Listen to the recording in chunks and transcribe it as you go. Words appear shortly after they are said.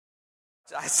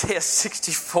Isaiah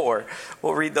 64.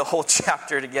 We'll read the whole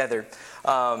chapter together.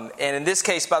 And in this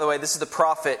case, by the way, this is the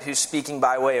prophet who's speaking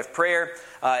by way of prayer.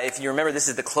 If you remember, this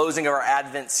is the closing of our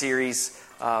Advent series.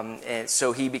 And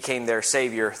so he became their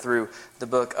Savior through the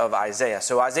book of Isaiah.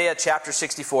 So Isaiah chapter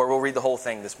 64, we'll read the whole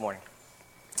thing this morning.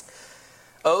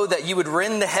 Oh, that you would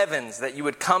rend the heavens, that you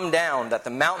would come down, that the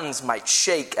mountains might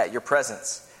shake at your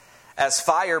presence. As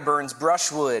fire burns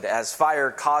brushwood, as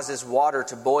fire causes water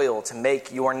to boil, to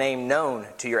make your name known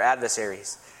to your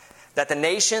adversaries, that the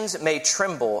nations may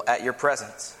tremble at your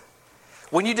presence.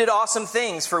 When you did awesome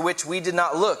things for which we did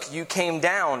not look, you came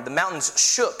down, the mountains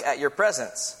shook at your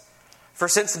presence. For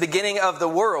since the beginning of the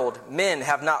world, men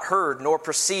have not heard nor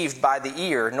perceived by the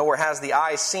ear, nor has the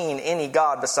eye seen any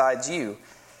God besides you,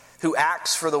 who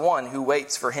acts for the one who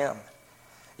waits for him.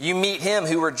 You meet him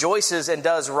who rejoices and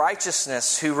does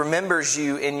righteousness, who remembers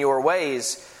you in your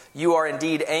ways. You are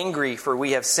indeed angry, for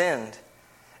we have sinned.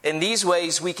 In these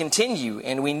ways we continue,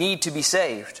 and we need to be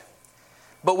saved.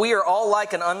 But we are all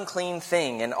like an unclean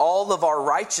thing, and all of our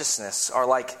righteousnesses are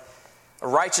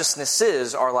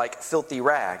like filthy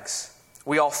rags.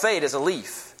 We all fade as a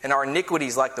leaf, and our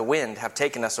iniquities like the wind have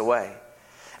taken us away.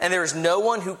 And there is no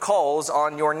one who calls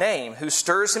on your name, who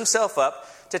stirs himself up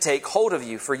to take hold of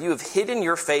you, for you have hidden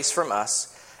your face from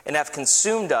us and have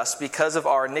consumed us because of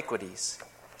our iniquities.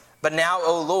 But now,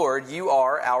 O Lord, you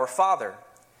are our Father.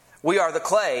 We are the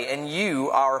clay, and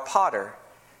you our potter,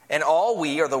 and all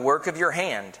we are the work of your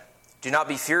hand. Do not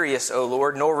be furious, O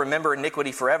Lord, nor remember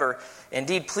iniquity forever.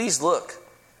 Indeed, please look.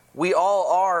 We all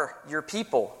are your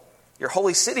people. Your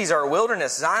holy cities are a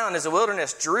wilderness. Zion is a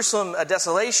wilderness. Jerusalem a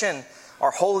desolation.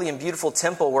 Our holy and beautiful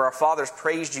temple where our fathers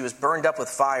praised you is burned up with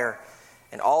fire,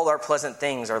 and all our pleasant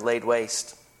things are laid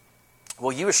waste.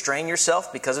 Will you restrain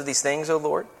yourself because of these things, O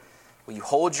Lord? Will you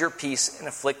hold your peace and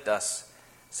afflict us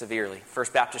severely?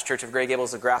 First Baptist Church of Grey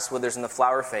Gables, the grass withers and the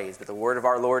flower fades, but the word of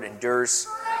our Lord endures.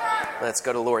 Let's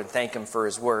go to the Lord and thank him for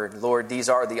his word. Lord, these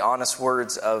are the honest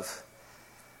words of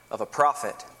a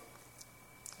prophet.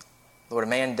 Lord, a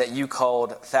man that you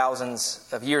called thousands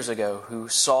of years ago, who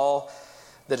saw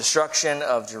the destruction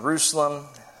of Jerusalem,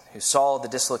 who saw the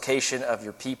dislocation of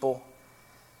your people,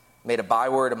 made a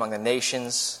byword among the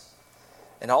nations.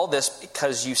 And all this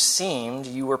because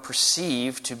you were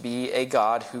perceived to be a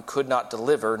God who could not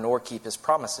deliver nor keep his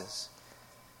promises.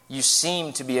 You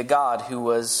seemed to be a God who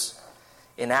was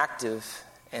inactive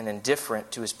and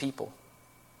indifferent to his people.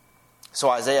 So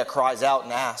Isaiah cries out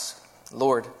and asks,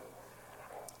 Lord,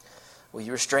 will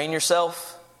you restrain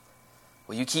yourself?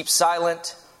 Will you keep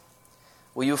silent?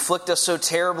 Will you afflict us so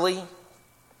terribly?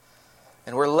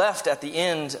 And we're left at the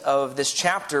end of this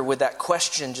chapter with that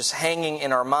question just hanging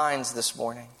in our minds this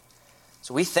morning.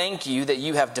 So we thank you that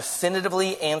you have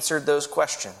definitively answered those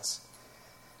questions.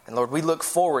 And Lord, we look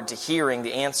forward to hearing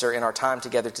the answer in our time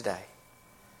together today.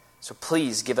 So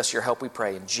please give us your help, we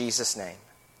pray, in Jesus' name.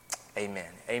 Amen.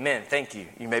 Amen. Thank you.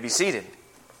 You may be seated.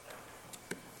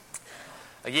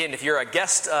 Again, if you're a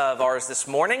guest of ours this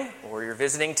morning or you're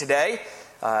visiting today,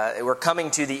 we're coming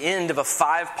to the end of a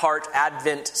 5-part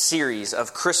Advent series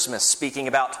of Christmas, speaking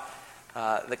about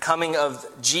the coming of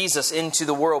Jesus into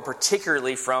the world,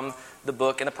 particularly from the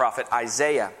book and the prophet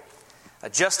Isaiah.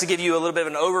 Just to give you a little bit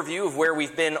of an overview of where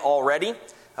we've been already,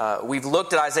 we've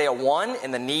looked at Isaiah 1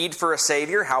 and the need for a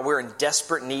Savior, how we're in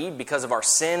desperate need because of our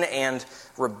sin and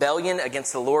rebellion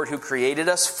against the Lord who created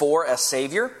us for a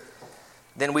Savior.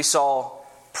 Then we saw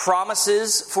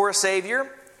promises for a Savior.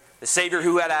 The Savior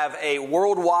who would have a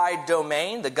worldwide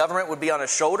domain. The government would be on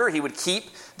his shoulder. He would keep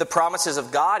the promises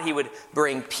of God. He would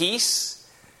bring peace.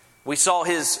 We saw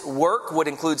his work would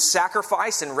include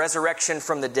sacrifice and resurrection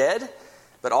from the dead,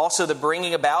 but also the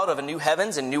bringing about of a new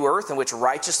heavens and new earth in which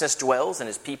righteousness dwells and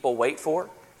his people wait for.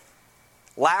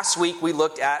 Last week we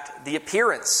looked at the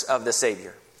appearance of the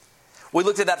Savior. We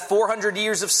looked at that 400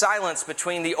 years of silence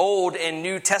between the Old and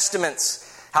New Testaments.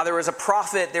 How there was a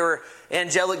prophet, there were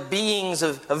angelic beings,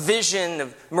 a vision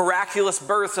of miraculous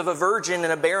birth of a virgin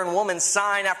and a barren woman,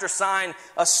 sign after sign,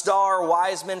 a star,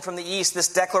 wise men from the east, this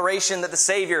declaration that the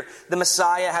Savior, the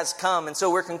Messiah, has come. And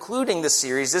so we're concluding this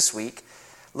series this week,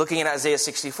 looking at Isaiah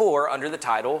 64 under the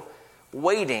title,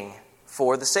 Waiting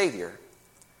for the Savior.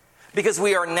 Because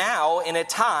we are now in a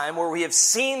time where we have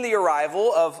seen the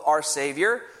arrival of our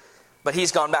Savior, but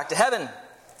he's gone back to heaven.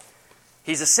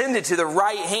 He's ascended to the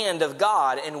right hand of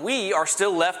God, and we are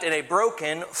still left in a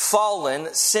broken,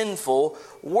 fallen, sinful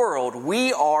world.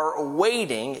 We are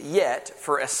waiting yet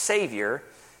for a Savior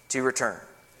to return.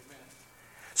 Amen.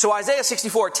 So Isaiah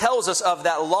 64 tells us of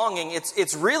that longing.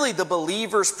 It's really the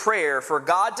believer's prayer for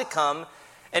God to come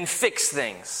and fix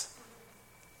things.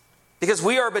 Because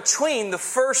we are between the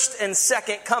first and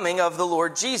second coming of the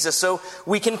Lord Jesus. So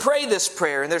we can pray this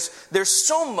prayer. And there's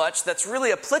so much that's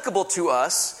really applicable to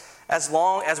us as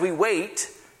long as we wait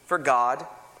for God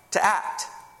to act.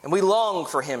 And we long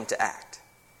for Him to act.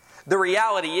 The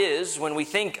reality is, when we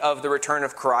think of the return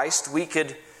of Christ, we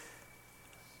could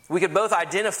both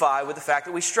identify with the fact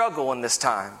that we struggle in this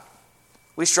time.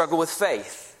 We struggle with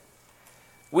faith.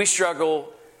 We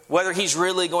struggle whether He's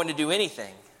really going to do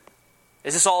anything.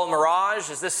 Is this all a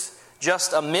mirage? Is this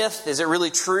just a myth? Is it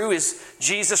really true? Is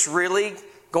Jesus really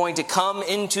going to come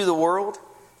into the world?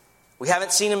 We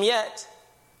haven't seen Him yet.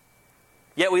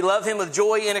 Yet we love Him with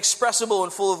joy inexpressible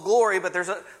and full of glory, but there's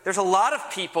a lot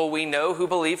of people we know who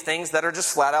believe things that are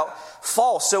just flat out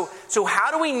false. So how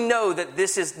do we know that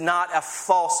this is not a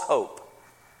false hope?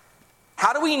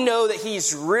 How do we know that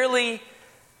He's really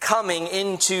coming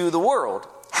into the world?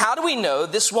 How do we know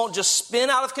this won't just spin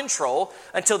out of control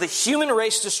until the human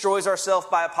race destroys ourselves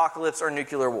by apocalypse or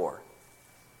nuclear war?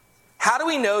 How do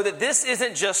we know that this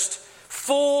isn't just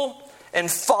fool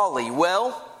and folly?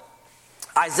 Well,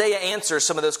 Isaiah answers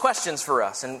some of those questions for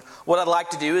us. And what I'd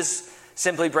like to do is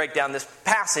simply break down this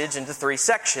passage into 3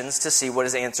 sections to see what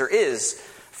his answer is.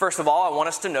 First of all, I want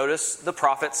us to notice the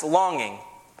prophet's longing.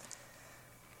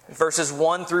 In verses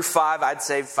 1 through 5, I'd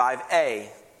say 5a,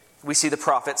 we see the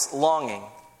prophet's longing.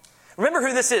 Remember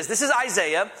who this is. This is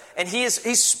Isaiah, and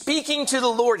he's speaking to the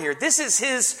Lord here. This is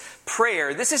his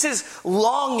prayer. This is his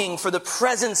longing for the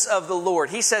presence of the Lord.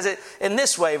 He says it in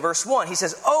this way, verse 1. He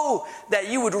says, "Oh, that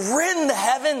you would rend the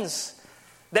heavens,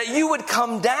 that you would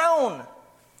come down."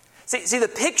 See, the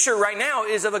picture right now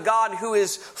is of a God who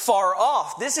is far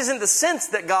off. This isn't the sense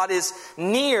that God is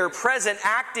near, present,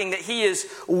 acting, that He is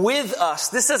with us.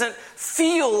 This doesn't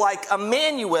feel like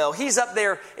Emmanuel. He's up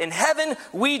there in heaven.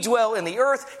 We dwell in the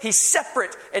earth. He's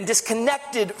separate and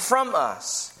disconnected from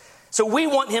us. So we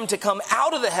want Him to come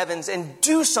out of the heavens and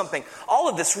do something. All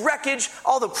of this wreckage,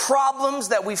 all the problems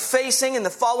that we're facing in the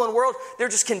fallen world, they're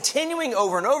just continuing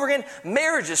over and over again.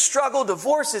 Marriages struggle,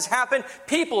 divorces happen,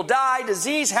 people die,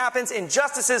 disease happens,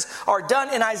 injustices are done.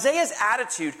 And Isaiah's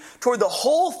attitude toward the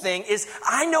whole thing is,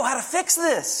 I know how to fix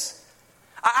this.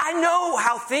 I know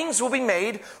how things will be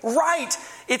made right.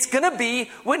 It's going to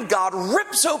be when God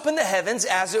rips open the heavens,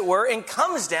 as it were, and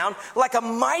comes down like a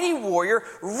mighty warrior,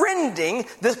 rending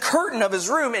the curtain of His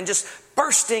room and just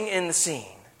bursting in the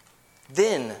scene.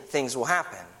 Then things will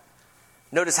happen.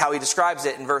 Notice how he describes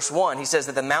it in verse 1. He says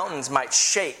that the mountains might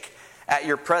shake at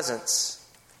your presence.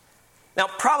 Now,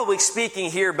 probably speaking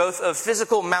here both of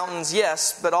physical mountains,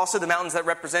 yes, but also the mountains that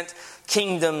represent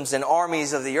kingdoms and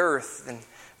armies of the earth. And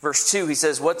verse 2, he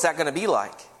says, what's that going to be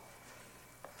like?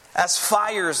 As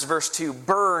fires, verse 2,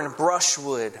 burn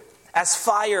brushwood, as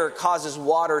fire causes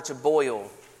water to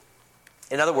boil.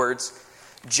 In other words,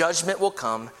 judgment will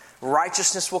come,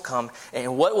 righteousness will come,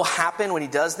 and what will happen when He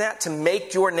does that? To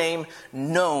make your name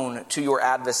known to your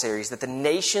adversaries, that the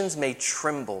nations may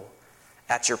tremble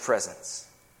at your presence.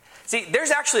 See,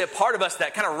 there's actually a part of us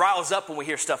that kind of riles up when we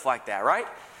hear stuff like that, right?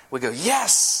 We go,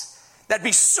 yes! That'd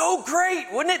be so great,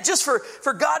 wouldn't it? Just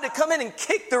for God to come in and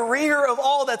kick the rear of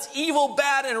all that's evil,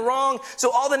 bad, and wrong,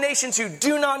 so all the nations who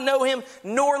do not know Him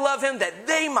nor love Him, that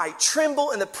they might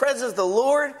tremble in the presence of the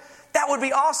Lord. That would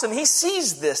be awesome. He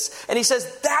sees this, and He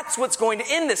says that's what's going to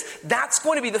end this. That's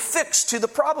going to be the fix to the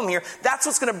problem here. That's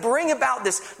what's going to bring about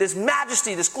this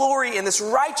majesty, this glory, and this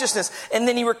righteousness. And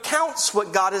then He recounts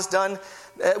what God has done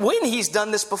when He's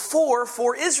done this before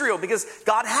for Israel, because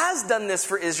God has done this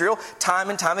for Israel time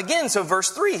and time again. So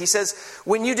verse 3, He says,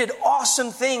 when you did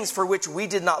awesome things for which we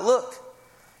did not look,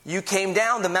 you came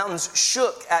down, the mountains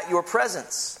shook at your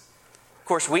presence. Of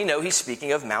course, we know He's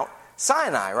speaking of Mount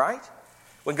Sinai, right?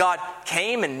 When God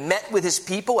came and met with His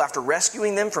people after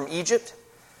rescuing them from Egypt.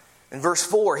 In verse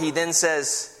 4, He then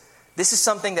says, this is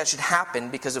something that should happen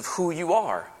because of who you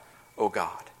are, O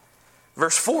God.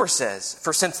 Verse 4 says,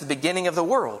 for since the beginning of the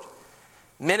world,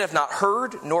 men have not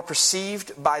heard nor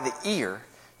perceived by the ear,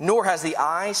 nor has the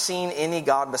eye seen any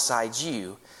God besides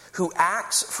you, who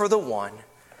acts for the one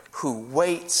who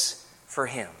waits for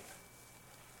Him.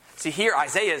 See, here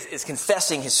Isaiah is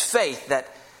confessing his faith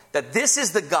that this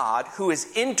is the God who has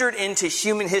entered into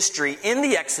human history in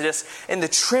the Exodus, in the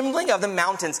trembling of the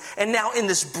mountains, and now in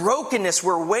this brokenness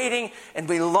we're waiting and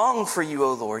we long for You,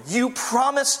 O Lord. You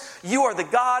promise You are the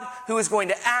God who is going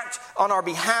to act on our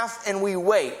behalf, and we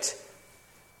wait.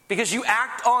 Because You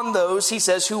act on those, He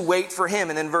says, who wait for Him.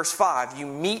 And then verse 5, you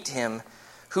meet him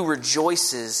who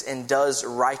rejoices and does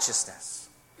righteousness.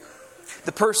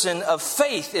 The person of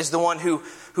faith is the one who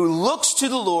looks to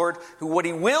the Lord, what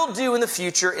He will do in the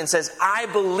future, and says, I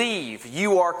believe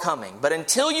You are coming. But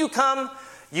until You come,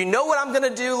 You know what I'm going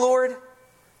to do, Lord?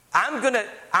 I'm going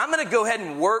to go ahead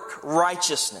and work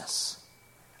righteousness.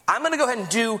 I'm going to go ahead and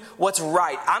do what's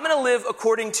right. I'm going to live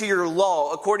according to your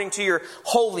law, according to your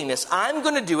holiness. I'm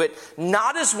going to do it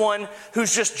not as one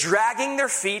who's just dragging their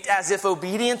feet as if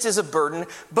obedience is a burden,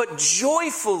 but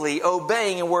joyfully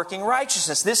obeying and working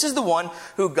righteousness. This is the one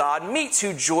who God meets,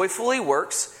 who joyfully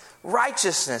works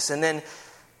righteousness. And then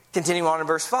continuing on in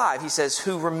verse 5, he says,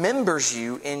 who remembers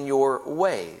you in your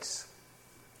ways.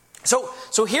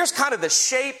 So here's kind of the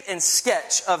shape and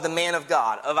sketch of the man of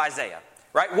God, of Isaiah.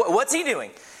 Right? What's he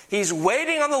doing? He's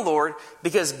waiting on the Lord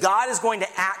because God is going to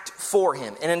act for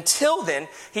him. And until then,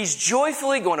 he's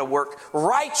joyfully going to work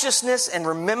righteousness and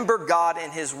remember God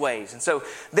in his ways. And so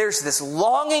there's this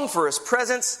longing for his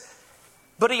presence.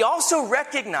 But he also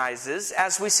recognizes,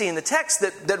 as we see in the text,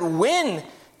 that when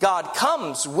God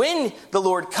comes, when the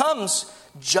Lord comes,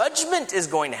 judgment is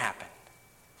going to happen.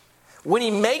 When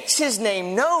he makes his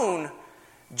name known,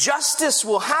 justice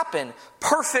will happen.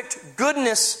 Perfect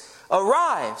goodness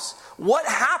arrives. What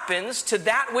happens to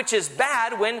that which is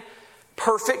bad when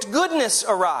perfect goodness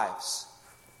arrives?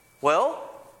 Well,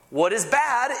 what is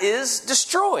bad is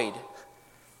destroyed.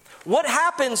 What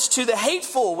happens to the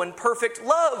hateful when perfect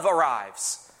love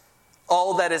arrives?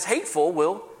 All that is hateful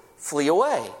will flee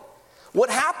away. What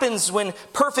happens when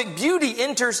perfect beauty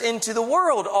enters into the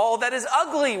world? All that is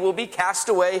ugly will be cast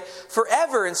away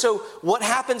forever. And so what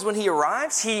happens when he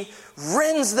arrives? He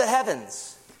rends the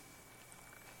heavens.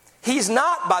 He's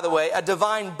not, by the way, a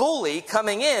divine bully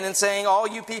coming in and saying, all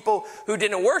you people who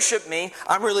didn't worship me,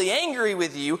 I'm really angry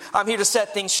with you. I'm here to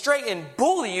set things straight and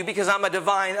bully you because I'm a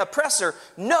divine oppressor.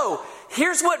 No,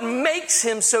 here's what makes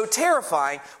him so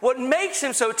terrifying. What makes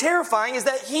him so terrifying is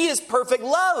that he is perfect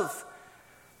love.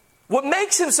 What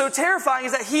makes him so terrifying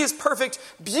is that he is perfect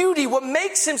beauty. What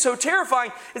makes him so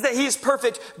terrifying is that he is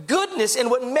perfect goodness. And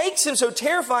what makes him so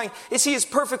terrifying is he is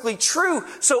perfectly true.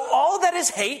 So all that is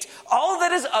hate, all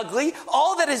that is ugly,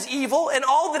 all that is evil, and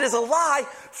all that is a lie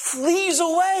flees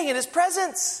away in his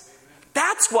presence.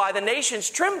 That's why the nations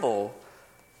tremble.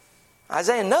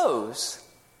 Isaiah knows.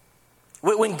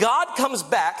 When God comes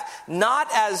back, not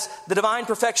as the divine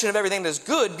perfection of everything that is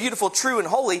good, beautiful, true, and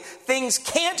holy, things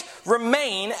can't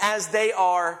remain as they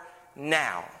are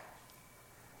now.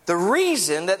 The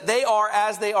reason that they are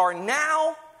as they are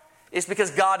now is because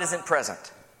God isn't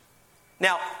present.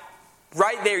 Now,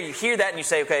 right there you hear that and you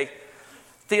say, okay,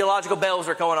 theological bells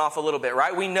are going off a little bit,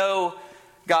 right? We know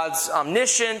God's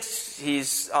omniscient,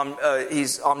 He's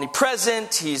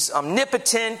omnipresent, He's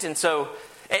omnipotent, and so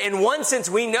in one sense,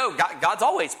 we know God's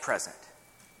always present.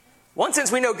 One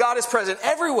sense, we know God is present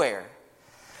everywhere.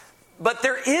 But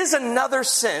there is another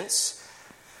sense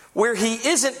where He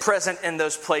isn't present in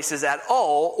those places at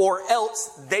all, or else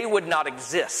they would not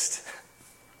exist.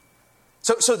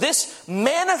 So this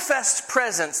manifest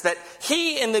presence that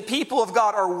He and the people of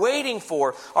God are waiting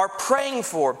for, are praying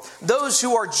for, those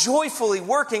who are joyfully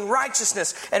working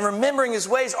righteousness and remembering His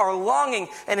ways are longing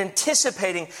and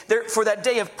anticipating for that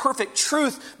day of perfect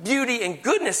truth, beauty, and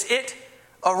goodness. It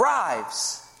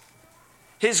arrives.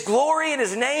 His glory and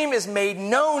His name is made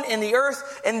known in the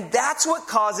earth, and that's what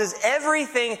causes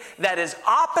everything that is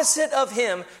opposite of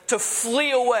Him to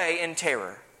flee away in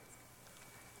terror.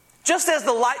 Just as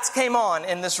the lights came on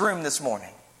in this room this morning.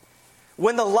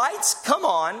 When the lights come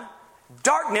on,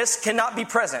 darkness cannot be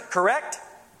present, correct?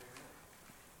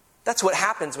 That's what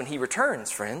happens when He returns,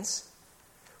 friends.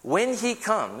 When He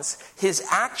comes, His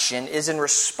action is in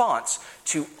response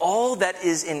to all that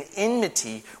is in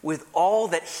enmity with all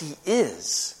that He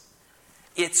is.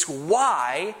 It's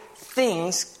why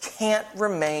things can't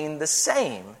remain the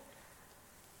same.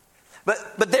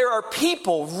 But there are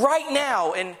people right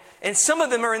now, and some of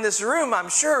them are in this room, I'm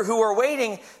sure, who are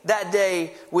waiting that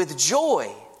day with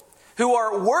joy, who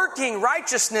are working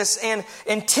righteousness and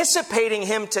anticipating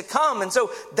Him to come. And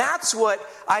so that's what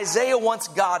Isaiah wants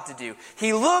God to do.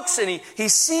 He looks and he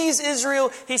sees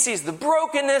Israel, he sees the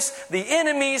brokenness, the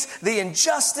enemies, the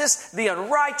injustice, the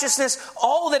unrighteousness,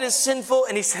 all that is sinful,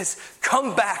 and he says,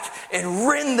 come back and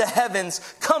rend the heavens,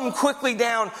 come quickly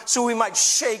down so we might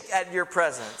shake at your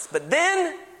presence. But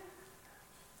then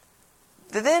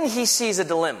he sees a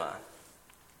dilemma.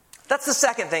 That's the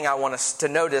second thing I want us to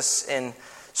notice in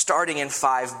starting in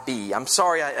 5b. I'm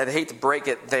sorry, I'd hate to break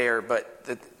it there, but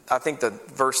I think the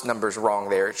verse number is wrong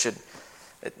there. It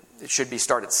should be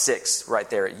start at 6 right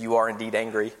there. You are indeed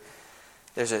angry.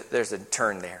 There's a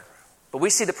turn there. But we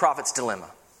see the prophet's dilemma.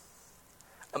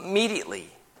 Immediately,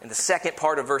 in the second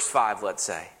part of verse 5, let's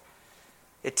say,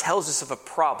 it tells us of a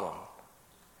problem.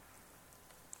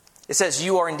 It says,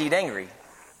 you are indeed angry,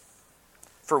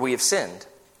 for we have sinned.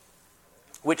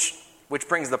 Which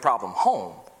brings the problem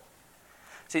home.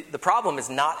 See, the problem is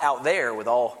not out there with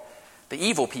all the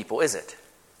evil people, is it?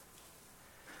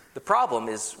 The problem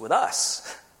is with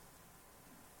us.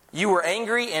 You were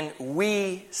angry and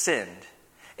we sinned.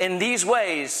 In these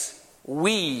ways,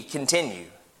 we continue.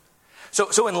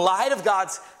 So in light of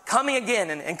God's coming again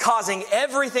and causing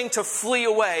everything to flee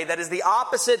away, that is the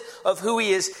opposite of who He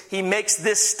is, He makes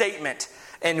this statement.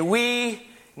 And we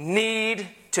need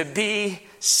to be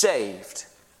saved.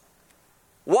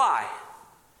 Why?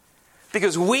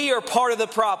 Because we are part of the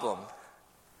problem.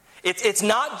 It's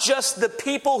not just the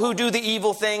people who do the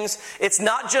evil things. It's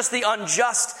not just the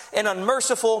unjust and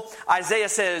unmerciful. Isaiah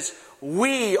says,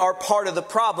 we are part of the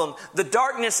problem. The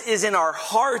darkness is in our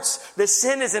hearts. The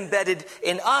sin is embedded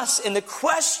in us. And the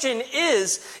question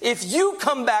is, if you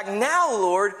come back now,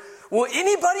 Lord, will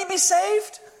anybody be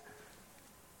saved?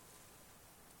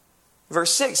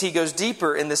 Verse 6, he goes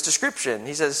deeper in this description.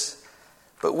 He says,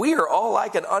 but we are all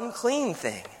like an unclean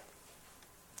thing,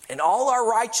 and all our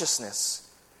righteousness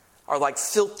are like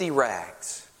filthy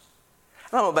rags.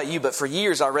 I don't know about you, but for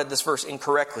years I read this verse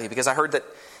incorrectly because I heard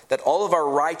that all of our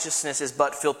righteousness is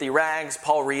but filthy rags.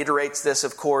 Paul reiterates this,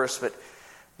 of course,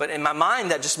 but in my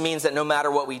mind that just means that no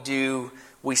matter what we do,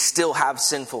 we still have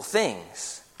sinful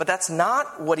things. But that's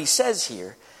not what he says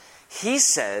here. He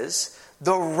says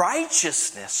the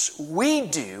righteousness we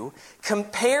do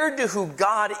compared to who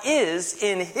God is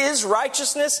in His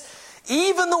righteousness,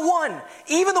 even the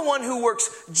one who works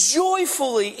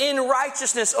joyfully in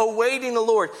righteousness, awaiting the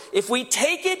Lord. If we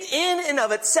take it in and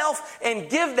of itself and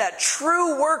give that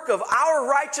true work of our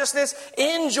righteousness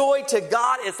in joy to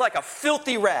God, it's like a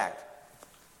filthy rag.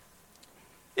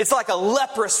 It's like a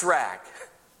leprous rag.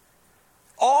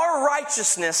 Our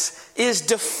righteousness is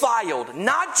defiled.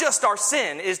 Not just our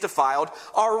sin is defiled.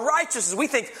 Our righteousness, we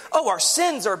think, oh, our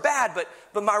sins are bad,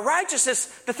 but my righteousness,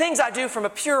 the things I do from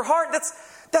a pure heart,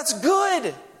 that's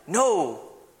good. No.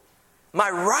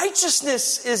 My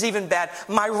righteousness is even bad.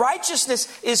 My righteousness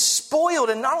is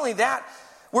spoiled. And not only that,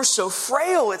 we're so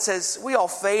frail. It says we all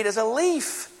fade as a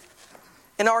leaf.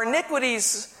 And our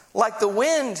iniquities, like the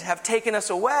wind, have taken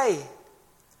us away.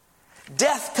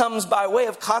 Death comes by way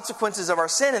of consequences of our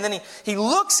sin. And then he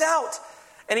looks out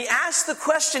and he asks the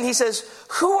question. He says,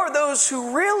 who are those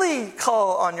who really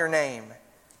call on your name?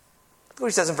 Look what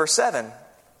he says in verse 7.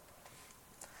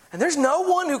 And there's no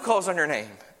one who calls on your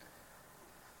name,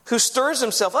 who stirs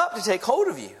himself up to take hold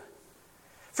of you.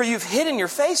 For you've hidden your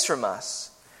face from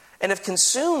us and have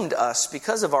consumed us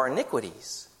because of our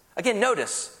iniquities. Again,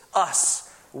 notice,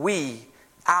 us, we,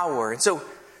 our. And so,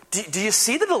 do you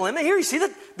see the dilemma here? You see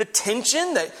the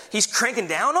tension that he's cranking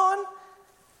down on?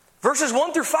 Verses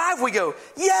 1 through 5, we go,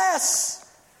 yes,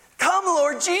 come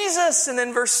Lord Jesus. And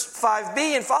then verse 5b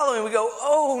and following, we go,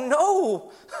 oh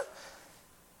no.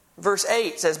 Verse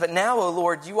 8 says, but now, O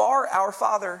Lord, you are our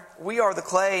Father. We are the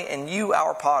clay and you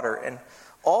our potter, and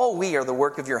all we are the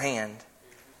work of your hand.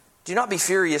 Do not be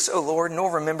furious, O Lord,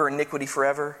 nor remember iniquity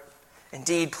forever.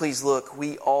 Indeed, please look,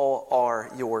 we all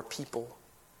are your people.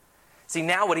 See,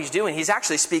 now what he's doing, he's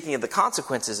actually speaking of the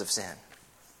consequences of sin.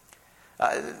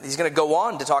 He's going to go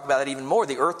on to talk about that even more.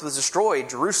 The earth was destroyed.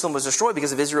 Jerusalem was destroyed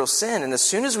because of Israel's sin. And as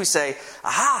soon as we say,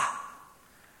 aha,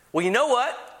 well, you know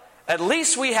what? At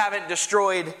least we haven't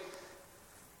destroyed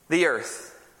the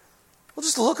earth. We'll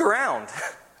just look around.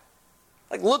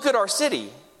 Like, look at our city.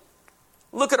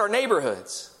 Look at our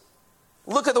neighborhoods.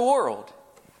 Look at the world.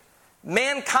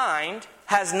 Mankind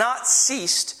has not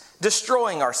ceased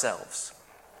destroying ourselves.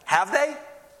 Have they?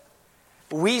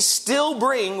 We still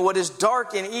bring what is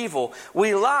dark and evil.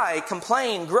 We lie,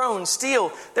 complain, groan,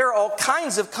 steal. There are all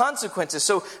kinds of consequences.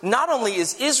 So not only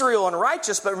is Israel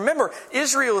unrighteous, but remember,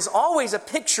 Israel is always a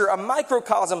picture, a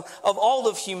microcosm of all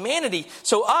of humanity.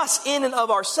 So us, in and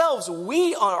of ourselves,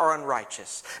 we are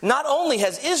unrighteous. Not only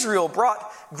has Israel brought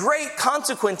great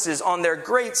consequences on their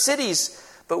great cities,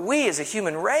 but we as a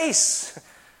human race,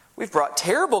 we've brought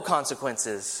terrible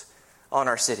consequences on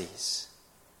our cities.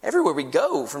 Everywhere we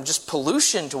go, from just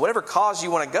pollution to whatever cause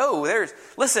you want to go,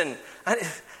 listen, I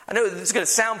know this is going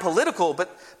to sound political,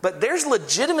 but there's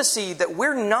legitimacy that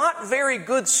we're not very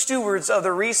good stewards of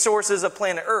the resources of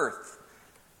planet Earth.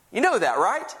 You know that,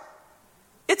 right?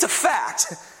 It's a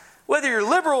fact. Whether you're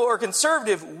liberal or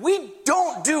conservative, we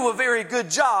don't do a very good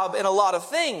job in a lot of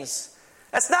things.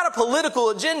 That's not a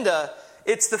political agenda.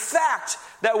 It's the fact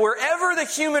that wherever the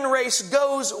human race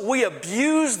goes, we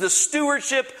abuse the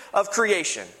stewardship of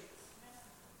creation.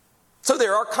 So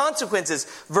there are consequences.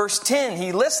 Verse 10,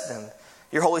 he lists them.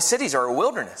 Your holy cities are a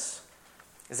wilderness.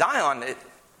 Zion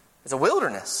is a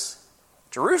wilderness.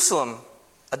 Jerusalem,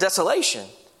 a desolation.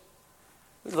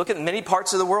 We look at many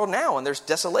parts of the world now, and there's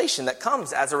desolation that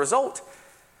comes as a result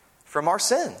from our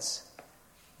sins.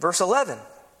 Verse 11,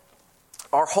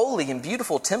 our holy and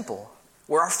beautiful temple,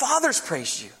 where our fathers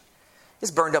praised you, is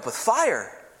burned up with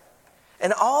fire,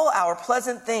 and all our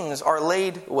pleasant things are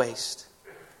laid waste.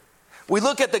 We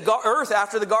look at the earth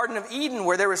after the Garden of Eden,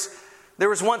 where there was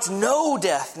once no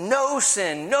death, no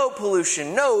sin, no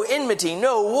pollution, no enmity,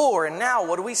 no war. And now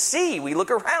what do we see? We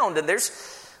look around and there's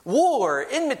war,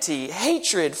 enmity,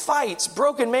 hatred, fights,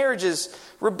 broken marriages,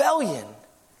 rebellion.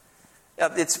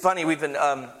 It's funny, we've been...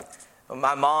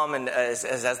 my mom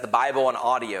has the Bible on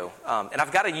audio. And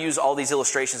I've got to use all these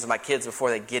illustrations of my kids before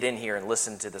they get in here and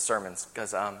listen to the sermons,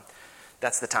 because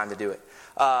that's the time to do it.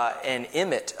 And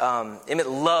Emmett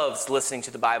loves listening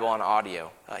to the Bible on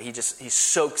audio. He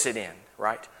soaks it in,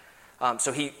 right?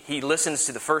 So he listens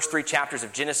to the first 3 chapters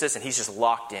of Genesis, and he's just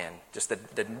locked in. Just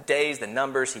the days, the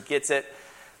numbers, he gets it.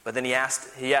 But then he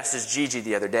asked his Gigi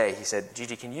the other day, he said,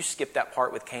 Gigi, can you skip that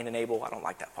part with Cain and Abel? I don't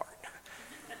like that part.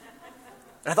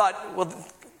 And I thought, well,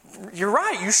 you're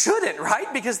right, you shouldn't,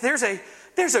 right? Because there's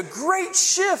a great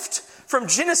shift from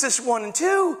Genesis 1 and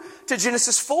 2 to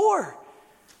Genesis 4.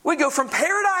 We go from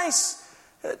paradise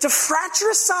to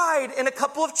fratricide in a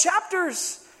couple of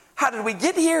chapters. How did we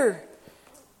get here?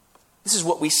 This is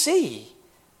what we see.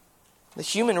 The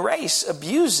human race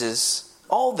abuses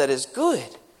all that is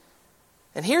good.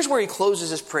 And here's where he closes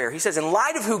his prayer. He says, in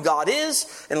light of who God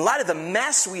is, in light of the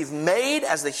mess we've made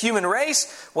as the human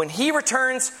race, when he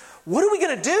returns, what are we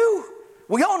going to do?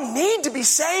 We all need to be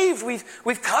saved.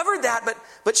 We've covered that,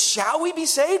 but shall we be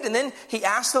saved? And then he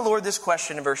asks the Lord this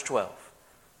question in verse 12.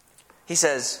 He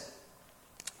says,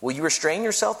 will you restrain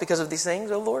yourself because of these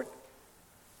things, O Lord?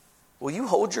 Will you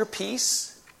hold your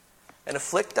peace and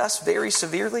afflict us very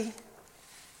severely?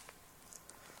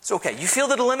 So, okay, you feel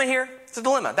the dilemma here? It's a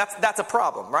dilemma. That's a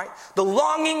problem, right? The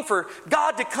longing for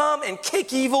God to come and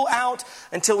kick evil out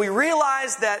until we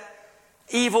realize that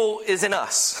evil is in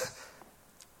us.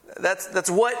 That's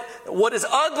what is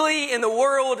ugly in the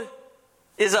world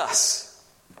is us.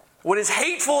 What is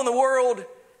hateful in the world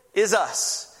is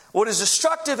us. What is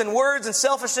destructive in words and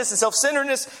selfishness and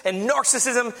self-centeredness and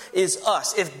narcissism is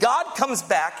us. If God comes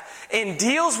back and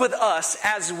deals with us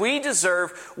as we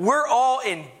deserve, we're all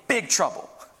in big trouble.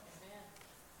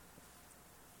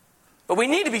 But we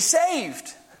need to be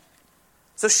saved.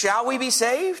 So shall we be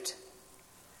saved?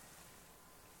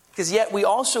 Because yet we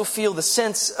also feel the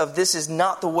sense of this is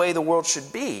not the way the world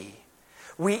should be.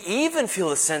 We even feel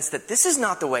the sense that this is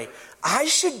not the way I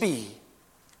should be.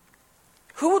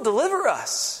 Who will deliver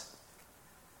us?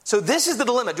 So this is the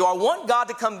dilemma. Do I want God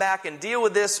to come back and deal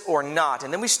with this or not?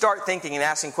 And then we start thinking and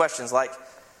asking questions like,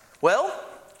 well,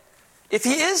 if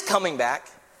he is coming back,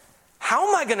 how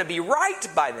am I going to be right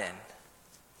by then?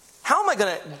 How am I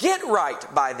going to get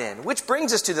right by then? Which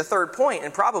brings us to the third point,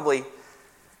 and probably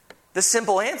the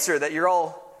simple answer that you're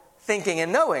all thinking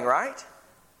and knowing, right?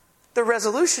 The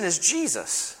resolution is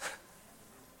Jesus.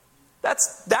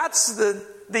 That's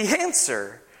the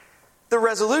answer. The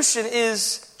resolution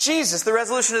is Jesus. The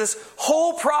resolution of this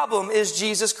whole problem is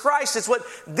Jesus Christ. It's what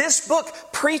this book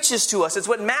preaches to us. It's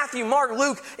what Matthew, Mark,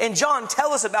 Luke, and John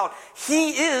tell us about.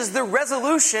 He is the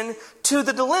resolution to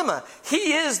the dilemma.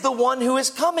 He is the one who is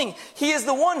coming. He is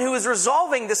the one who is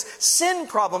resolving this sin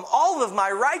problem. All of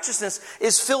my righteousness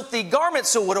is filthy garments.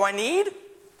 So what do I need?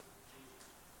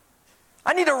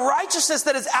 I need a righteousness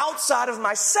that is outside of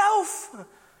myself.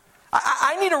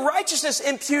 I need a righteousness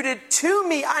imputed to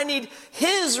me. I need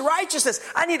His righteousness.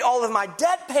 I need all of my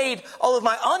debt paid, all of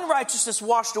my unrighteousness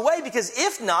washed away, because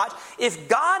if not, if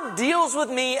God deals with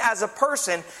me as a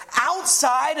person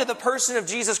outside of the person of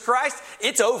Jesus Christ,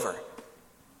 it's over.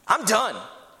 I'm done.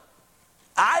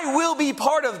 I will be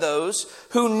part of those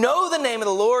who know the name of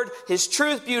the Lord, His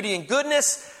truth, beauty, and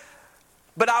goodness,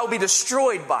 but I will be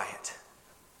destroyed by it.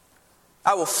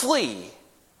 I will flee.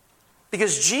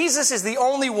 Because Jesus is the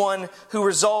only one who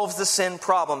resolves the sin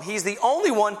problem. He's the only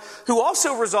one who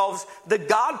also resolves the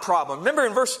God problem. Remember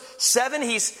in verse 7,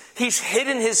 He's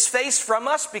hidden His face from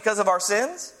us because of our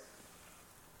sins.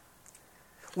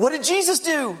 What did Jesus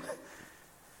do?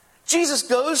 Jesus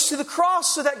goes to the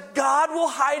cross so that God will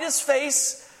hide His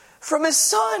face from His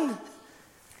Son.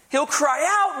 He'll cry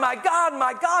out, my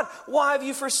God, why have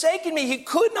you forsaken me? He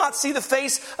could not see the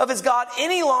face of his God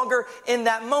any longer in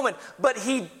that moment. But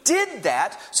He did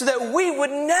that so that we would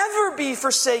never be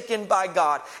forsaken by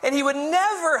God. And He would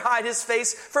never hide His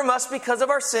face from us because of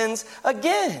our sins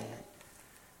again.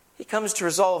 He comes to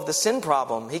resolve the sin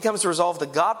problem. He comes to resolve the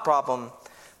God problem.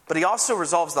 But He also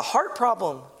resolves the heart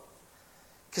problem.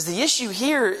 Because the issue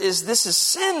here is this is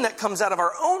sin that comes out of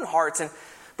our own hearts.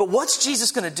 But what's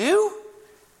Jesus going to do?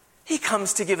 He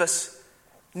comes to give us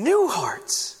new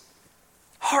hearts.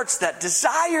 Hearts that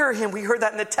desire Him. We heard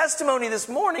that in the testimony this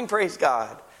morning, praise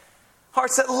God.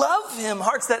 Hearts that love Him,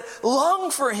 hearts that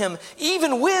long for Him.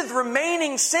 Even with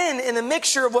remaining sin in the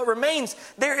mixture of what remains,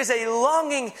 there is a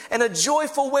longing and a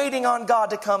joyful waiting on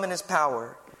God to come in His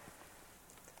power.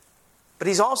 But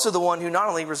He's also the one who not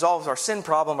only resolves our sin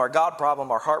problem, our God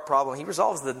problem, our heart problem, He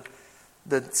resolves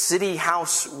the city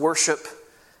house worship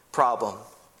problem.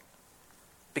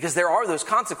 Because there are those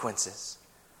consequences.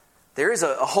 There is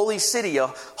a holy city, a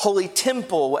holy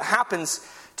temple. What happens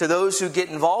to those who get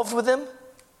involved with them?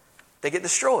 They get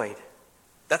destroyed.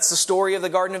 That's the story of the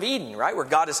Garden of Eden, right? Where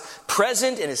God is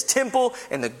present in His temple,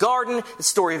 in the garden. The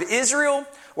story of Israel,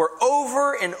 where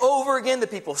over and over again the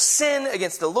people sin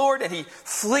against the Lord and He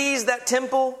flees that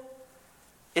temple.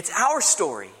 It's our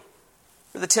story.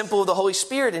 We're the temple of the Holy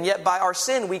Spirit, and yet by our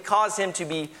sin we cause Him to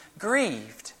be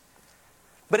grieved.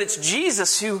 But it's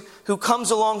Jesus who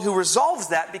comes along, who resolves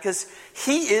that, because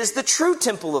He is the true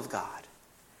temple of God.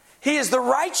 He is the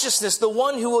righteousness, the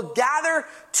one who will gather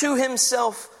to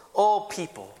Himself all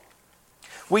people.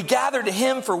 We gather to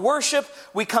Him for worship.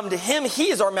 We come to Him. He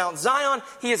is our Mount Zion.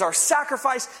 He is our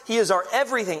sacrifice. He is our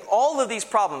everything. All of these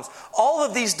problems, all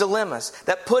of these dilemmas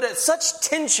that put at such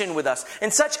tension with us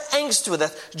and such angst with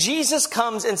us, Jesus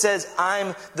comes and says,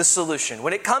 I'm the solution.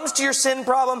 When it comes to your sin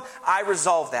problem, I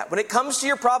resolve that. When it comes to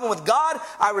your problem with God,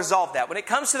 I resolve that. When it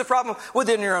comes to the problem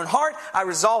within your own heart, I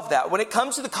resolve that. When it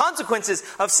comes to the consequences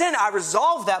of sin, I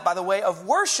resolve that by the way of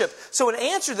worship. So in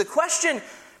answer to the question,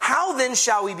 how then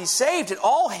shall we be saved? It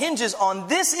all hinges on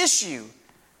this issue.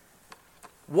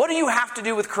 What do you have to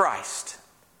do with Christ?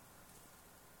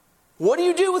 What do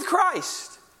you do with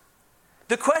Christ?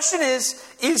 The question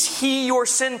is He your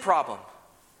sin problem?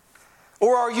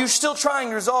 Or are you still trying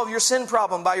to resolve your sin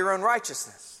problem by your own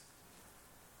righteousness?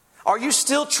 Are you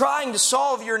still trying to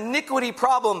solve your iniquity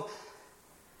problem?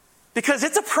 Because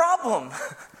it's a problem.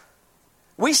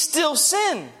 We still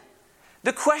sin.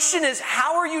 The question is,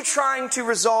 how are you trying to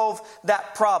resolve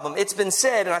that problem? It's been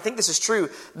said, and I think this is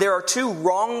true, there are two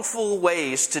wrongful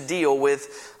ways to deal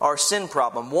with our sin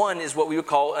problem. One is what we would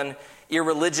call an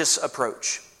irreligious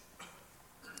approach,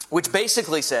 which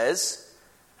basically says,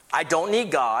 I don't need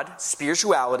God,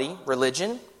 spirituality,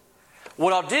 religion.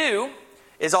 What I'll do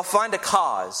is I'll find a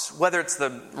cause, whether it's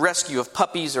the rescue of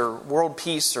puppies or world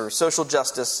peace or social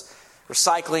justice,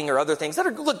 recycling or other things that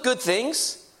are good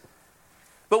things.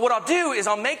 But what I'll do is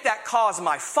I'll make that cause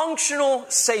my functional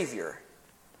savior.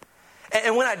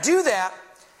 And when I do that,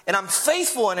 and I'm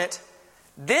faithful in it,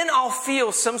 then I'll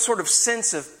feel some sort of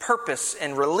sense of purpose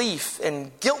and relief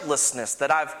and guiltlessness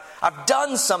that I've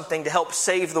done something to help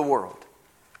save the world.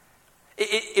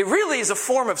 It really is a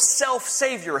form of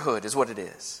self-saviorhood is what it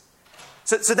is.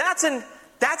 So that's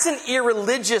an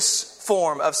irreligious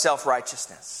form of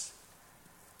self-righteousness.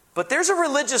 But there's a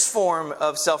religious form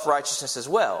of self-righteousness as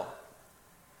well.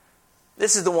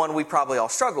 This is the one we probably all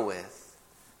struggle with.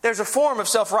 There's a form of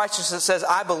self-righteousness that says,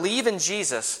 I believe in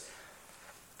Jesus,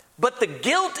 but the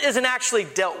guilt isn't actually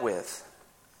dealt with.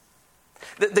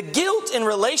 The guilt in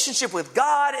relationship with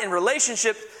God, in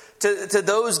relationship to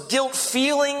those guilt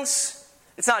feelings,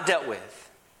 it's not dealt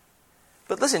with.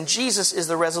 But listen, Jesus is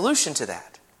the resolution to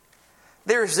that.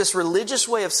 There is this religious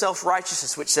way of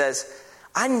self-righteousness which says,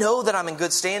 I know that I'm in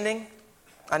good standing.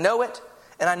 I know it.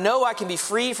 And I know I can be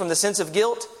free from the sense of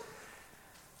guilt.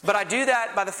 But I do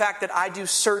that by the fact that I do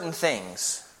certain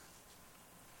things.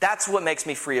 That's what makes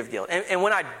me free of guilt. And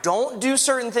when I don't do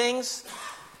certain things,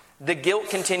 the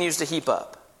guilt continues to heap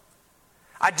up.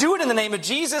 I do it in the name of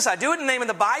Jesus. I do it in the name of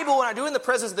the Bible. And I do it in the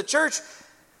presence of the church.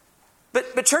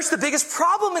 But church, the biggest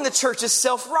problem in the church is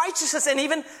self-righteousness. And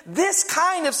even this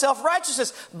kind of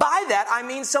self-righteousness. By that, I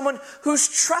mean someone who's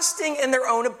trusting in their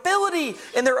own ability,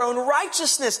 in their own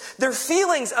righteousness. Their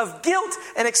feelings of guilt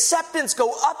and acceptance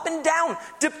go up and down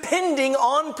depending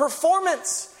on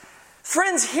performance.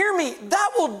 Friends, hear me.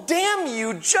 That will damn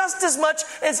you just as much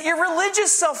as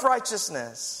irreligious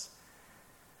self-righteousness.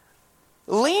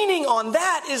 Leaning on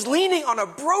that is leaning on a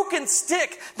broken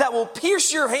stick that will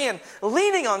pierce your hand.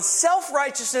 Leaning on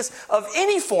self-righteousness of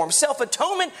any form,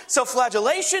 self-atonement,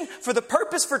 self-flagellation, for the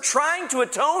purpose for trying to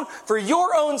atone for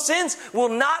your own sins, will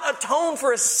not atone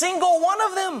for a single one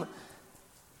of them.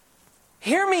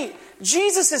 Hear me,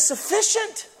 Jesus is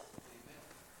sufficient.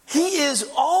 He is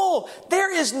all.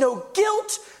 There is no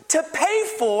guilt to pay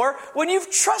for when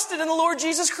you've trusted in the Lord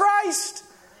Jesus Christ.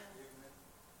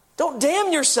 Don't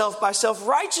damn yourself by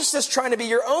self-righteousness, trying to be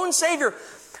your own savior,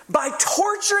 by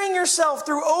torturing yourself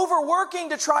through overworking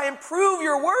to try and prove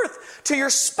your worth to your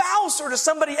spouse or to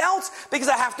somebody else because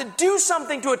I have to do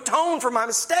something to atone for my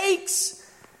mistakes.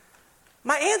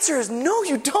 My answer is no,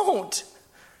 you don't.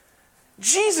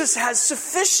 Jesus has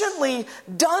sufficiently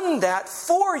done that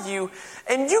for you,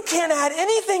 and you can't add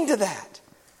anything to that.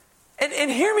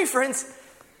 And hear me, friends,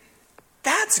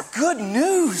 that's good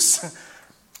news.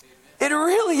 It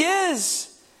really is.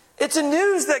 It's a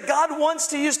news that God wants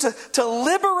to use to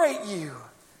liberate you.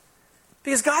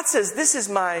 Because God says, this is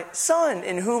my Son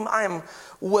in whom I am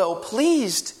well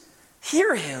pleased.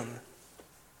 Hear Him.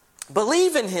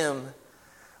 Believe in Him.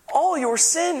 All your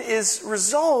sin is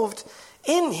resolved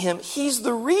in Him. He's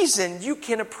the reason you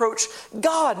can approach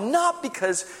God, not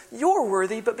because you're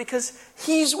worthy, but because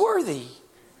He's worthy.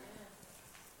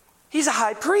 He's a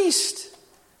high priest.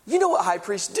 You know what high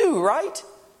priests do, right?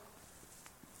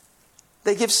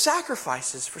 They give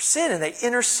sacrifices for sin and they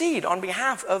intercede on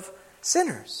behalf of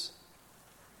sinners.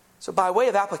 So by way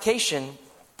of application,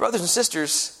 brothers and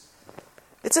sisters,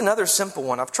 it's another simple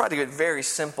one. I've tried to get very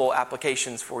simple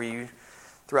applications for you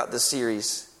throughout this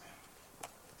series.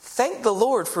 Thank the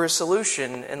Lord for His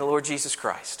solution in the Lord Jesus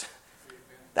Christ.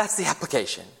 That's the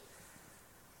application.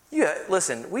 Yeah,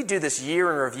 listen, we do this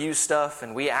year in review stuff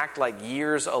and we act like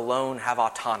years alone have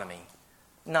autonomy.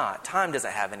 Not. Time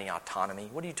doesn't have any autonomy.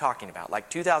 What are you talking about? Like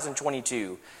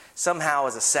 2022, somehow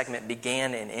as a segment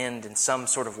began and end in some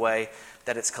sort of way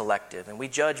that it's collective. And we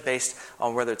judge based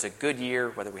on whether it's a good year,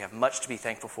 whether we have much to be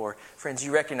thankful for. Friends,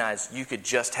 you recognize you could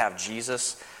just have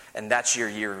Jesus and that's your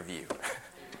year in review.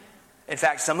 In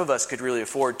fact, some of us could really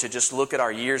afford to just look at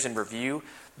our years in review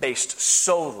based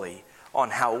solely on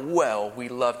how well we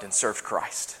loved and served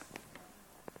Christ.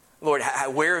 Lord,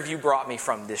 where have you brought me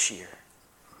from this year?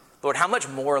 Lord, how much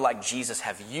more like Jesus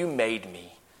have you made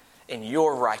me in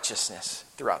your righteousness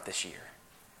throughout this year?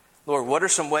 Lord, what are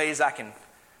some ways I can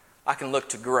look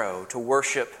to grow, to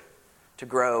worship, to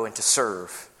grow, and to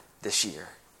serve this year?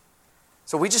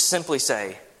 So we just simply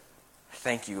say,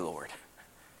 thank you, Lord.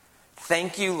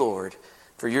 Thank you, Lord,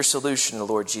 for your solution, the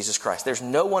Lord Jesus Christ. There's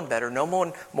no one better, no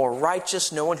one more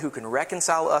righteous, no one who can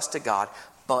reconcile us to God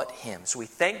but Him. So we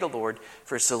thank the Lord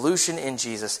for His solution in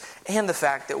Jesus and the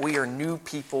fact that we are new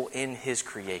people in His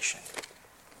creation.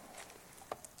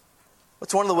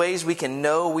 What's one of the ways we can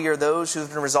know we are those who have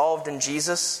been resolved in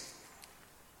Jesus?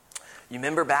 You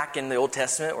remember back in the Old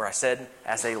Testament where I said,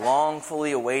 as they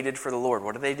longfully awaited for the Lord,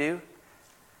 what do?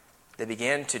 They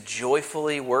began to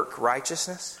joyfully work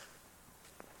righteousness.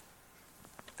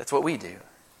 That's what we do.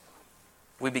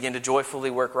 We begin to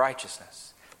joyfully work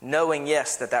righteousness. Knowing,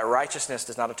 yes, that righteousness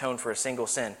does not atone for a single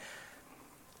sin,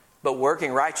 but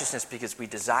working righteousness because we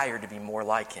desire to be more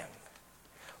like Him.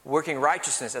 Working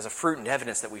righteousness as a fruit and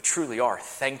evidence that we truly are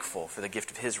thankful for the gift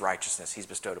of His righteousness He's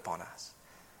bestowed upon us.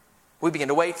 We begin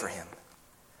to wait for Him.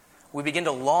 We begin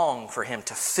to long for Him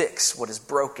to fix what is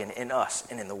broken in us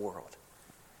and in the world.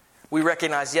 We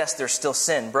recognize, yes, there's still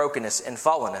sin, brokenness, and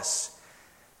fallenness,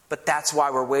 but that's why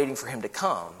we're waiting for Him to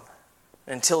come.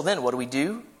 Until then, what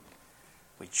do?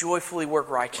 We joyfully work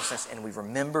righteousness and we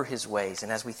remember His ways.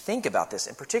 And as we think about this,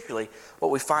 and particularly what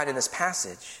we find in this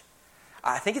passage,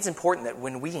 I think it's important that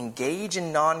when we engage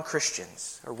in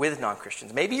non-Christians, or with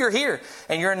non-Christians, maybe you're here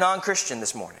and you're a non-Christian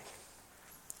this morning,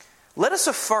 let us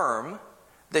affirm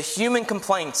the human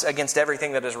complaints against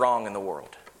everything that is wrong in the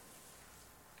world.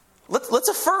 Let's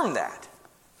affirm that.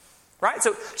 Right?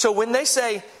 So when they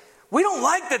say, we don't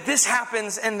like that this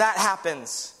happens and that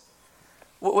happens,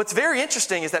 what's very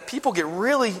interesting is that people get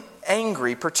really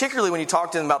angry, particularly when you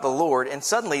talk to them about the Lord, and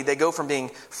suddenly they go from being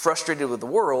frustrated with the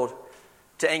world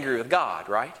to angry with God,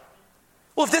 right?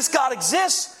 Well, if this God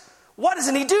exists, why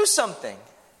doesn't He do something?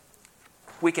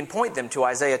 We can point them to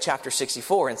Isaiah chapter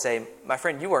 64 and say, my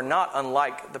friend, you are not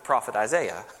unlike the prophet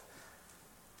Isaiah.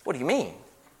 What do you mean?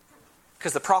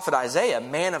 Because the prophet Isaiah,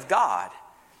 man of God,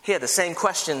 he had the same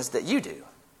questions that you do.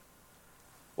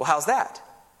 Well, how's that?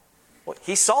 Well,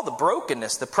 he saw the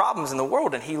brokenness, the problems in the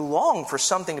world, and he longed for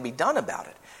something to be done about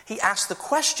it. He asked the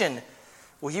question,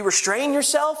 will you restrain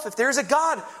yourself? If there's a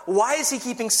God, why is He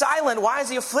keeping silent? Why is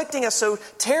He afflicting us so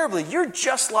terribly? You're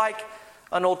just like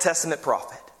an Old Testament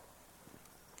prophet.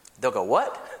 They'll go,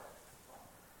 what?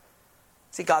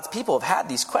 See, God's people have had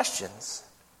these questions.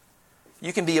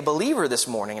 You can be a believer this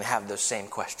morning and have those same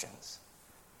questions.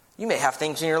 You may have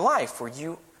things in your life where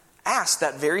you ask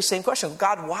that very same question.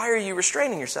 God, why are you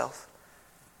restraining yourself?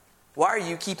 Why are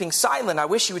you keeping silent? I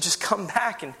wish you would just come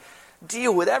back and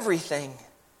deal with everything.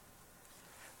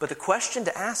 But the question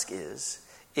to ask is,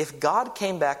 if God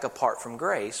came back apart from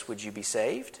grace, would you be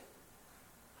saved?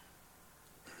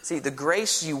 See, the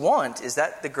grace you want, is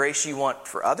that the grace you want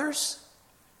for others?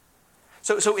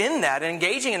 So in that,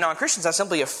 engaging in non-Christians, I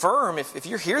simply affirm, if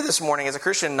you're here this morning as a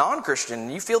Christian and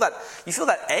non-Christian, you feel that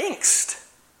angst,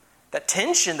 that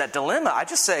tension, that dilemma, I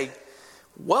just say,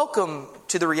 welcome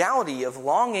to the reality of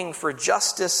longing for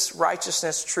justice,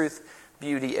 righteousness, truth,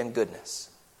 beauty, and goodness.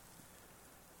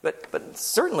 But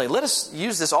certainly, let us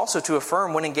use this also to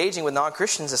affirm when engaging with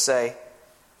non-Christians to say,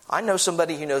 I know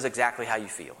somebody who knows exactly how you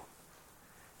feel.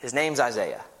 His name's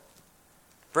Isaiah.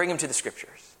 Bring him to the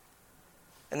Scriptures.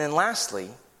 And then lastly,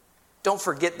 don't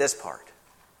forget this part.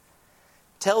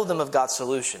 Tell them of God's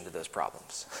solution to those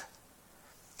problems.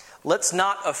 Let's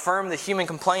not affirm the human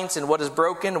complaints and what is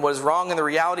broken, what is wrong in the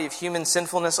reality of human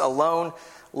sinfulness alone.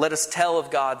 Let us tell of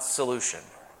God's solution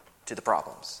to the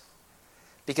problems.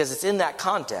 Because it's in that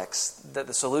context that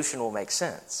the solution will make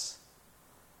sense.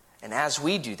 And as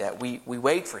we do that, we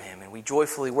wait for Him and we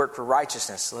joyfully work for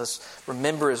righteousness. So let's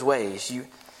remember His ways.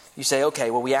 You say, okay,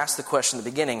 well, we asked the question at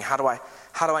the beginning, how do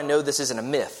I know this isn't a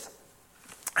myth?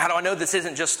 How do I know this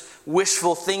isn't just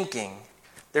wishful thinking?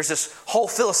 There's this whole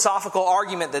philosophical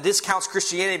argument that discounts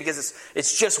Christianity because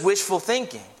it's just wishful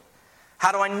thinking.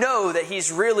 How do I know that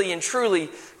He's really and truly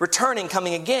returning,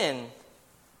 coming again?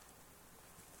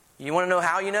 You want to know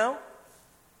how you know?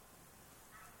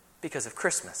 Because of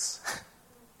Christmas.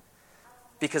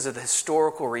 Because of the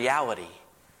historical reality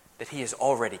that He has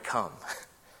already come.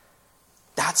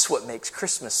 That's what makes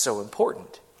Christmas so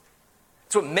important.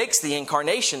 It's what makes the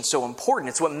incarnation so important.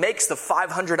 It's what makes the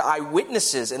 500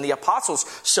 eyewitnesses and the apostles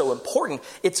so important.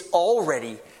 It's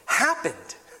already happened.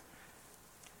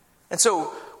 And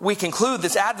so we conclude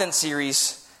this Advent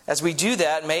series. As we do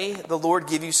that, may the Lord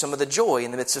give you some of the joy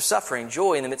in the midst of suffering,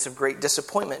 joy in the midst of great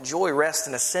disappointment, joy rest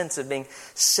in a sense of being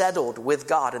settled with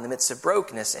God in the midst of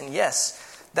brokenness. And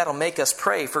yes, that'll make us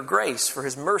pray for grace, for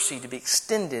His mercy to be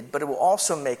extended, but it will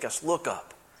also make us look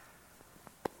up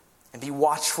and be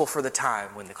watchful for the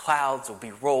time when the clouds will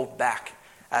be rolled back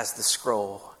as the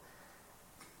scroll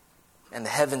and the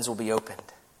heavens will be opened.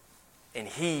 And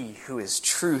He who is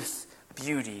truth,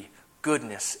 beauty,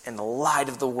 goodness, and the light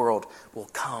of the world will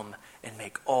come and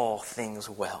make all things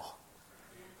well.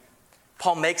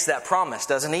 Paul makes that promise,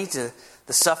 doesn't he? To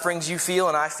the sufferings you feel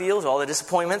and I feel, all the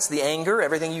disappointments, the anger,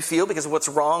 everything you feel because of what's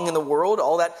wrong in the world,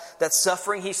 all that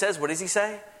suffering, he says, what does he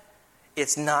say?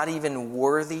 It's not even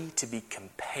worthy to be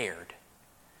compared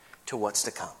to what's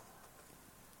to come.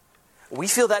 We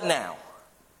feel that now.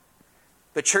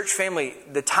 But church family,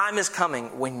 the time is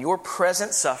coming when your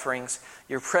present sufferings,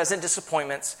 your present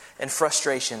disappointments and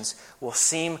frustrations will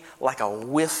seem like a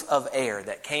whiff of air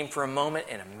that came for a moment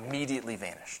and immediately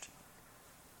vanished.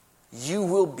 You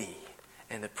will be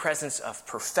in the presence of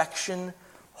perfection,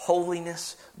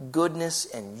 holiness, goodness,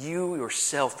 and you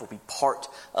yourself will be part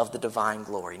of the divine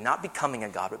glory. Not becoming a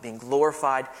God, but being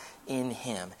glorified in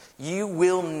Him. You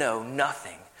will know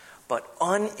nothing but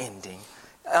unending,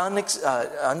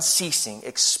 unceasing,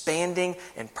 expanding,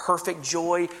 and perfect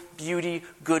joy, beauty,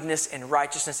 goodness, and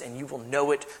righteousness, and you will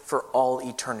know it for all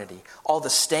eternity. All the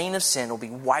stain of sin will be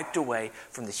wiped away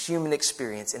from the human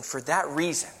experience, and for that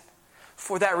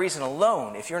reason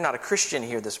alone, if you're not a Christian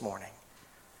here this morning,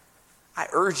 I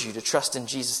urge you to trust in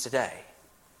Jesus today,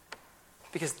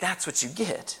 because that's what you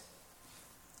get.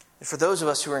 And for those of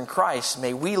us who are in Christ,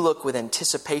 may we look with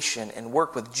anticipation and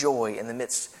work with joy in the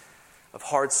midst of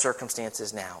hard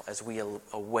circumstances now as we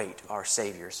await our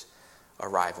Savior's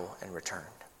arrival and return.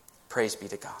 Praise be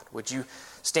to God. Would you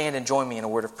stand and join me in a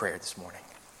word of prayer this morning?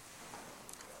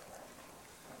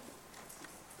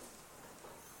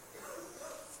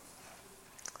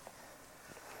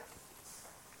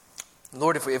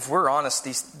 Lord, if we're honest,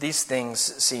 these things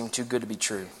seem too good to be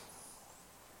true.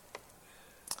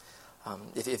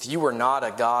 If you were not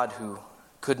a God who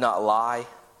could not lie,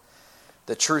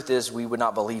 the truth is we would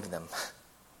not believe them.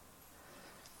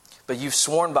 But you've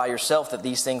sworn by yourself that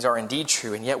these things are indeed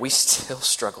true, and yet we still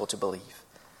struggle to believe.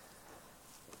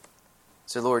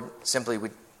 So Lord, simply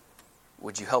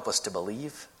would you help us to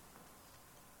believe?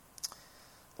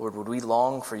 Lord, would we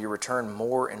long for your return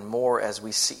more and more as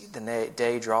we see the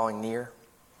day drawing near?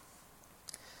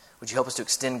 Would you help us to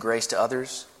extend grace to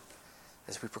others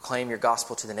as we proclaim your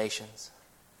gospel to the nations?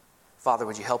 Father,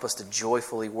 would you help us to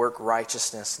joyfully work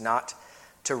righteousness, not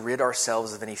to rid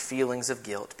ourselves of any feelings of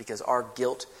guilt, because our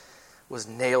guilt was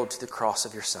nailed to the cross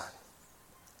of your Son.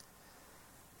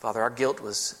 Father, our guilt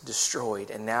was destroyed,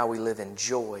 and now we live in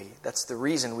joy. That's the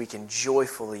reason we can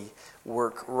joyfully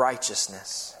work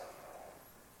righteousness,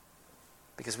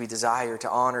 because we desire to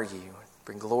honor you,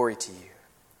 bring glory to you.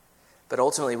 But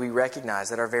ultimately, we recognize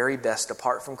that our very best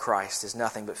apart from Christ is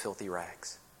nothing but filthy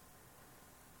rags.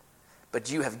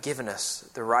 But you have given us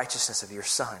the righteousness of your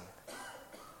Son.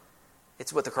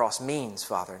 It's what the cross means,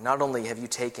 Father. Not only have you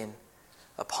taken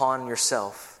upon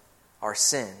yourself our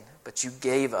sin, but you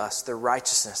gave us the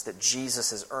righteousness that Jesus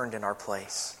has earned in our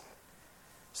place.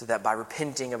 so that by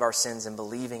repenting of our sins and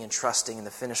believing and trusting in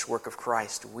the finished work of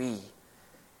Christ, we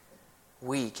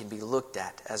can be looked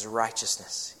at as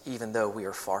righteousness, even though we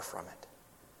are far from it.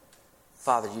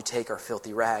 Father, you take our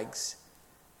filthy rags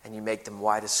and you make them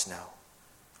white as snow.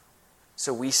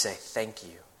 So we say thank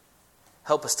you.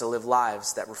 Help us to live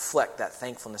lives that reflect that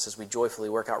thankfulness as we joyfully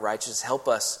work out righteousness. Help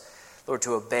us, Lord,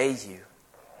 to obey you.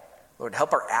 Lord,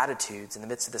 help our attitudes in the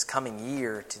midst of this coming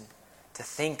year to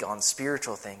think on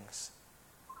spiritual things,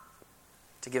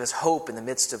 to give us hope in the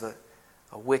midst of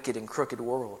a wicked and crooked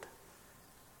world,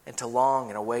 and to long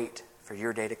and await for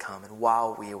your day to come. And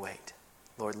while we await,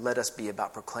 Lord, let us be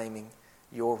about proclaiming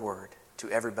your word to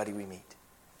everybody we meet.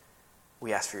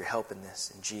 We ask for your help in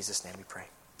this. In Jesus' name we pray.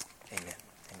 Amen.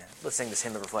 Amen. Let's sing this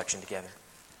hymn of reflection together.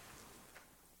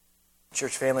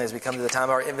 Church family, as we come to the time of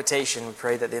our invitation, we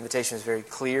pray that the invitation is very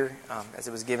clear as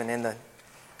it was given in the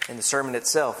sermon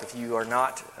itself. If you are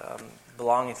not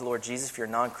belonging to the Lord Jesus, if you're a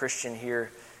non-Christian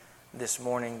here this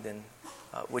morning, then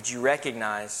would you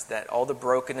recognize that all the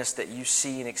brokenness that you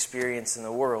see and experience in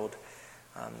the world,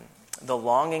 the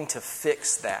longing to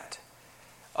fix that,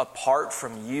 apart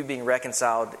from you being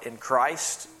reconciled in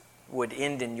Christ, would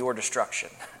end in your destruction.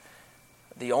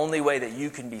 The only way that you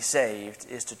can be saved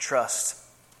is to trust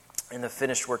in the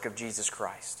finished work of Jesus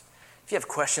Christ. If you have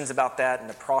questions about that and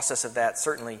the process of that,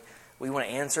 certainly we want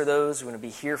to answer those. We want to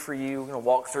be here for you. We're going to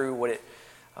walk through what it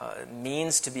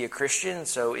means to be a Christian.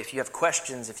 So if you have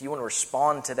questions, if you want to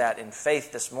respond to that in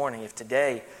faith this morning, if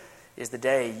today is the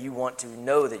day you want to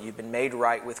know that you've been made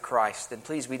right with Christ, then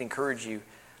please, we'd encourage you.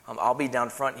 I'll be down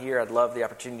front here. I'd love the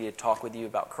opportunity to talk with you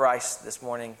about Christ this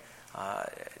morning.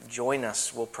 Join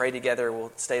us. We'll pray together.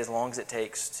 We'll stay as long as it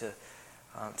takes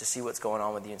to see what's going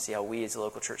on with you and see how we as a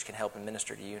local church can help and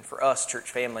minister to you. And for us,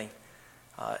 church family,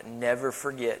 never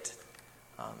forget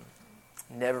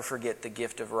the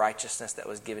gift of righteousness that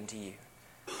was given to you.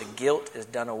 The guilt is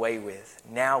done away with.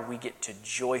 Now we get to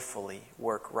joyfully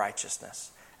work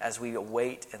righteousness as we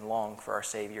await and long for our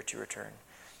Savior to return.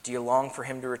 Do you long for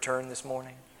Him to return this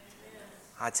morning?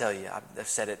 I tell you, I've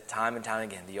said it time and time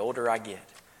again, the older I get,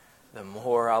 the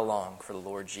more I long for the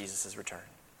Lord Jesus' return.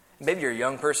 Maybe you're a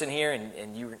young person here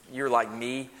and you're like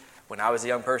me when I was a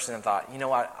young person and thought,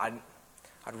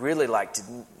 I'd really like to,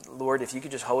 Lord, if you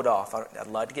could just hold off. I'd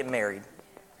love to get married.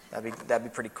 That'd be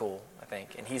pretty cool, I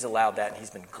think. And He's allowed that, and He's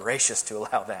been gracious to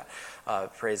allow that.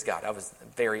 Praise God. I was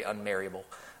very unmarriable.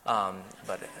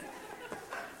 But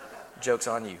joke's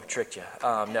on you. Tricked you.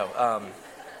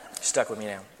 Stuck with me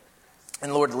now.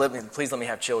 And Lord, please let me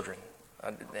have children.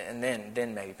 And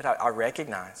then maybe. But I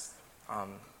recognize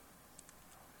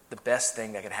the best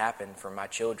thing that could happen for my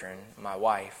children, my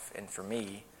wife, and for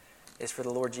me is for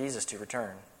the Lord Jesus to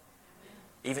return.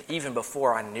 Even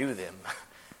before I knew them,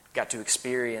 got to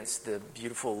experience the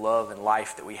beautiful love and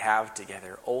life that we have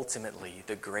together. Ultimately,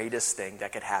 the greatest thing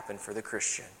that could happen for the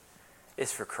Christian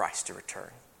is for Christ to return.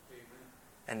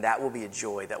 And that will be a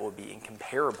joy that will be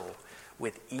incomparable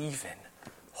with even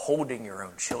holding your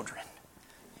own children.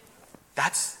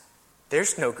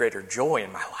 There's no greater joy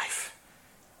in my life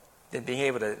than being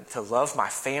able to love my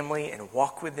family and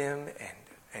walk with them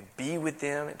and be with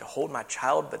them and to hold my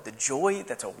child. But the joy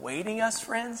that's awaiting us,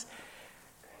 friends,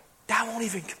 that won't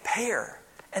even compare.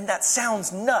 And that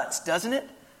sounds nuts, doesn't it?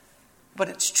 But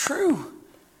it's true.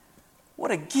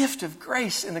 What a gift of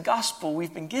grace in the gospel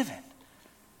we've been given.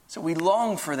 So we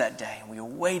long for that day and we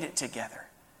await it together.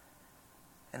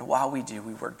 And while we do,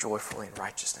 we work joyfully in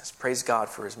righteousness. Praise God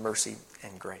for His mercy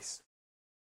and grace.